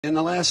In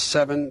the last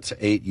 7 to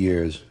 8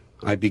 years,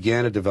 I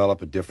began to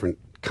develop a different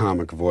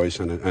comic voice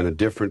and a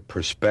different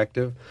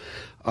perspective.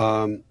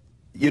 You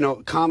know,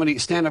 comedy,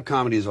 stand-up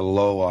comedy is a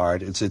low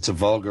art. It's a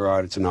vulgar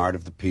art. It's an art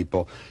of the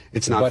people.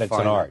 It's not But it's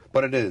an art.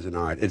 But it is an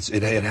art.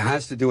 It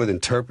has to do with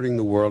interpreting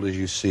the world as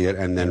you see it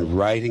and then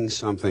writing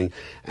something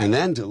and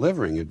then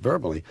delivering it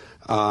verbally.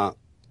 And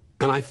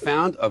I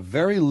found a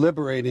very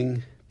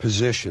liberating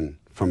position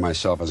for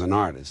myself as an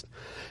artist.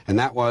 And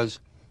that was,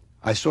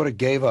 I sort of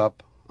gave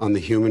up on the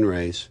human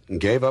race and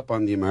gave up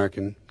on the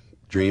American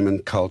dream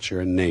and culture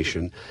and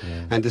nation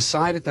and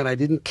decided that I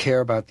didn't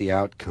care about the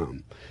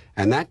outcome.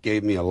 And that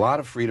gave me a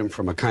lot of freedom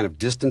from a kind of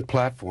distant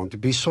platform to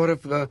be sort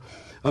of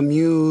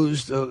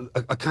amused,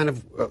 a kind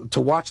of, to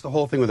watch the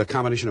whole thing with a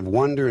combination of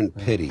wonder and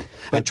pity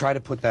and try to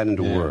put that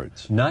into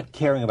words. Not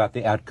caring about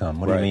the outcome.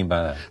 What do you mean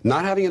by that?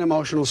 Not having an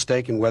emotional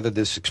stake in whether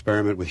this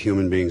experiment with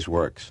human beings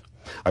works.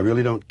 I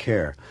really don't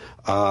care.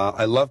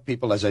 I love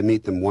people as I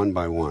meet them one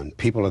by one.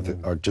 People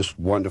are just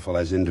wonderful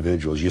as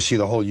individuals. You see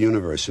the whole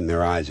universe in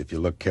their eyes if you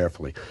look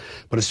carefully.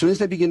 But as soon as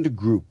they begin to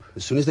group,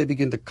 as soon as they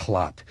begin to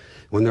clot,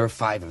 when there are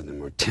 5 of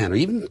them or 10, or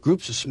even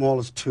groups as small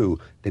as 2,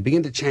 they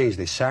begin to change.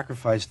 They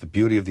sacrifice the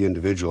beauty of the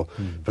individual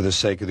for the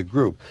sake of the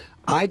group.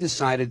 I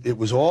decided it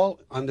was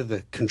all under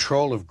the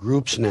control of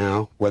groups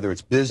now, whether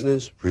it's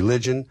business,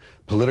 religion,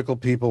 political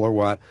people, or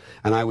what,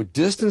 and I would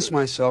distance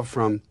myself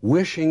from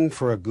wishing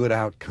for a good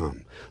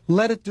outcome.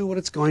 Let it do what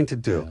it's going to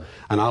do,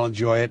 and I'll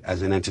enjoy it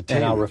as an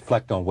entertainment. And I'll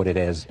reflect on what it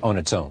is on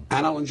its own.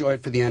 And I'll enjoy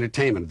it for the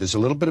entertainment. There's a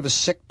little bit of a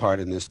sick part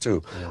in this,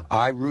 too.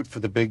 I root for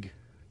the big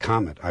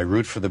comet. I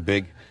root for the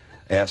big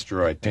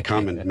asteroid to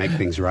come and make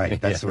things right.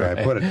 That's the way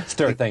I put it.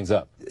 Stir things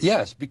up.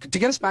 Yes, to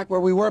get us back where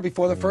we were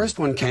before the first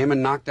one came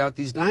and knocked out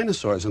these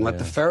dinosaurs and let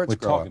the ferrets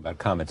grow up. We're talking about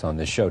comets on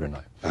this show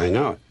tonight. I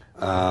know it.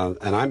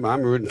 And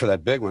I'm rooting for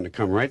that big one to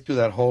come right through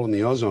that hole in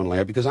the ozone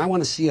layer because I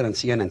want to see it on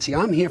CNN. See,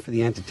 I'm here for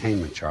the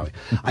entertainment, Charlie.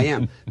 I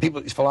am.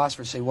 People,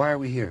 philosophers say, why are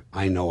we here?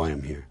 I know I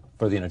am here.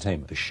 For the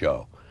entertainment. The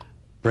show.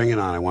 Bring it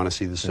on. I want to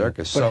see the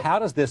circus. But how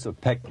does this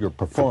affect your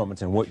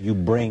performance and what you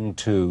bring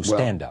to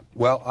stand-up?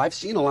 Well, I've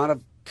seen a lot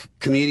of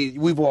comedians,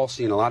 we've all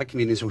seen a lot of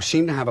comedians who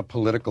seem to have a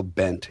political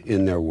bent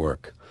in their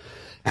work.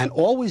 And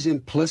always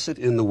implicit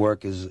in the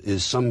work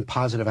is some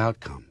positive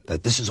outcome,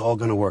 that this is all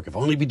going to work. If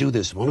only we do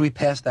this, if only we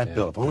pass that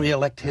bill, if only we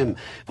elect him,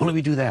 if only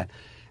we do that.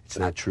 It's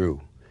not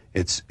true.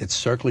 It's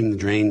circling the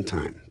drain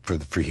time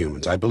for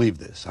humans. I believe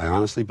this. I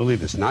honestly believe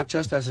this. Not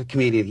just as a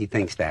comedian, he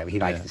thinks that. He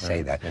likes to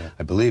say that.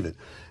 I believe it.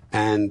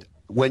 And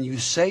when you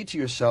say to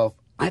yourself,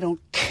 I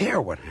don't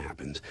care what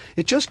happens,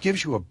 it just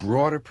gives you a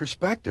broader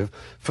perspective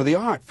for the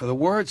art, for the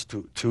words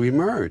to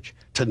emerge,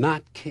 to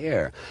not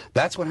care.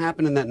 That's what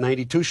happened in that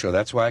 92 show.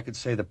 That's why I could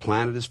say the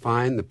planet is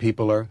fine, the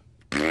people are,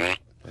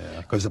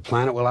 because the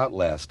planet will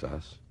outlast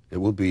us. It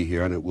will be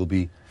here and it will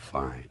be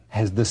fine.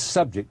 Has the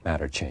subject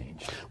matter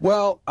changed?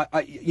 Well,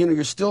 you know,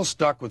 you're still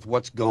stuck with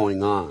what's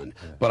going on,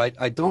 but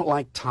I don't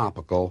like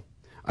topical.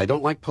 I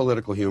don't like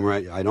political humor.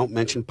 I don't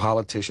mention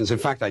politicians. In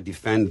fact, I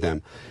defend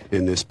them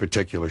in this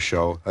particular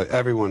show.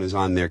 Everyone is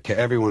on their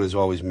everyone is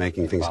always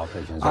making things.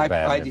 Politicians are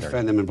bad. I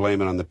defend them and blame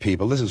it on the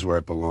people. This is where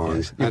it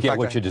belongs. You get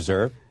what you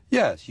deserve?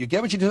 Yes, you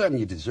get what you deserve, and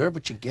you deserve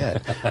what you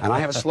get. And I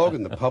have a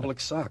slogan, the public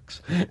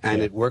sucks. And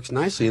it works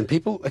nicely, and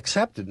people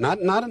accept it. Not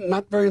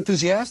very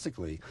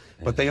enthusiastically,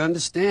 but they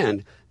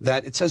understand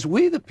that it says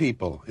we the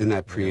people in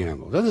that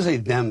preamble. It doesn't say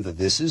them the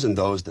thises and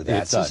those the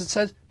that's. It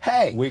says,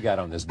 hey. We got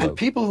on this boat. And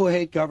people who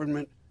hate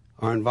government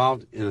are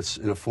involved in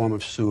a form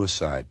of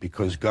suicide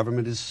because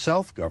government is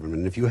self-government.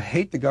 And if you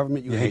hate the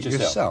government, you hate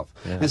yourself.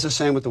 And it's the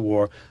same with the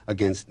war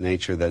against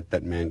nature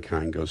that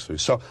mankind goes through.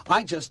 So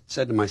I just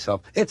said to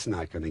myself, it's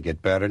not going to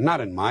get better, not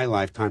in my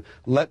lifetime.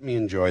 Let me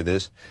enjoy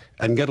this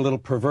and get a little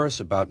perverse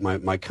about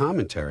my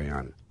commentary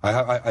on it.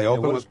 I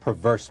open what does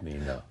perverse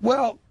mean, though?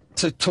 Well,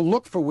 to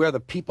look for where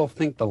the people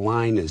think the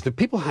line is. The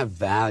people have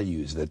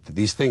values, that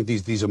these things,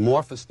 these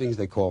amorphous things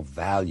they call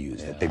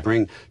values that they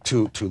bring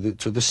to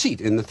the seat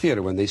in the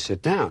theater when they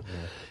sit down.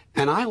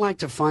 And I like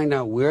to find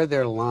out where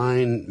their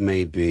line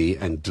may be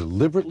and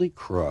deliberately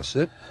cross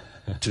it,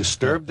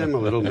 disturb them a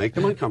little, make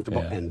them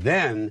uncomfortable, and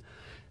then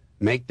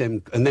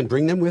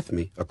bring them with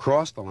me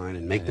across the line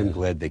and make them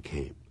glad they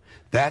came.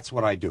 That's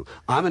what I do.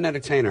 I'm an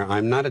entertainer.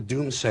 I'm not a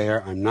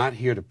doomsayer. I'm not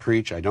here to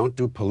preach. I don't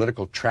do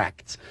political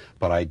tracts.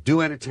 But I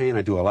do entertain.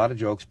 I do a lot of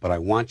jokes. But I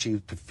want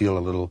you to feel a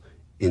little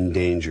in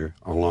danger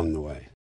along the way.